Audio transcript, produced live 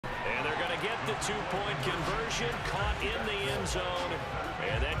get the two-point conversion, caught in the end zone,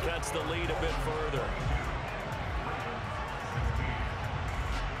 and that cuts the lead a bit further.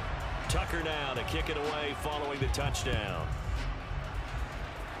 Tucker now to kick it away following the touchdown.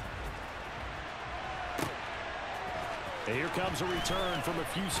 And here comes a return from a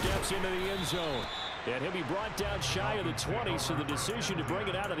few steps into the end zone. And he'll be brought down shy of the 20, so the decision to bring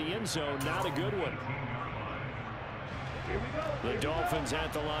it out of the end zone, not a good one. The Dolphins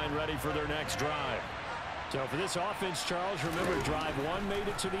at the line ready for their next drive. So for this offense, Charles, remember drive 1 made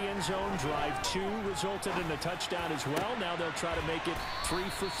it to the end zone. Drive 2 resulted in a touchdown as well. Now they'll try to make it 3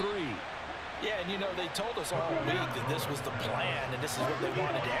 for 3. Yeah, and you know, they told us all week that this was the plan and this is what they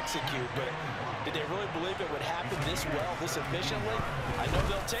wanted to execute, but did they really believe it would happen this well, this efficiently? I know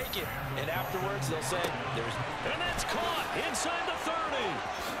they'll take it, and afterwards they'll say, there's... And that's caught inside the 30.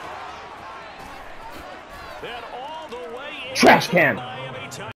 And all the way trash can. Miami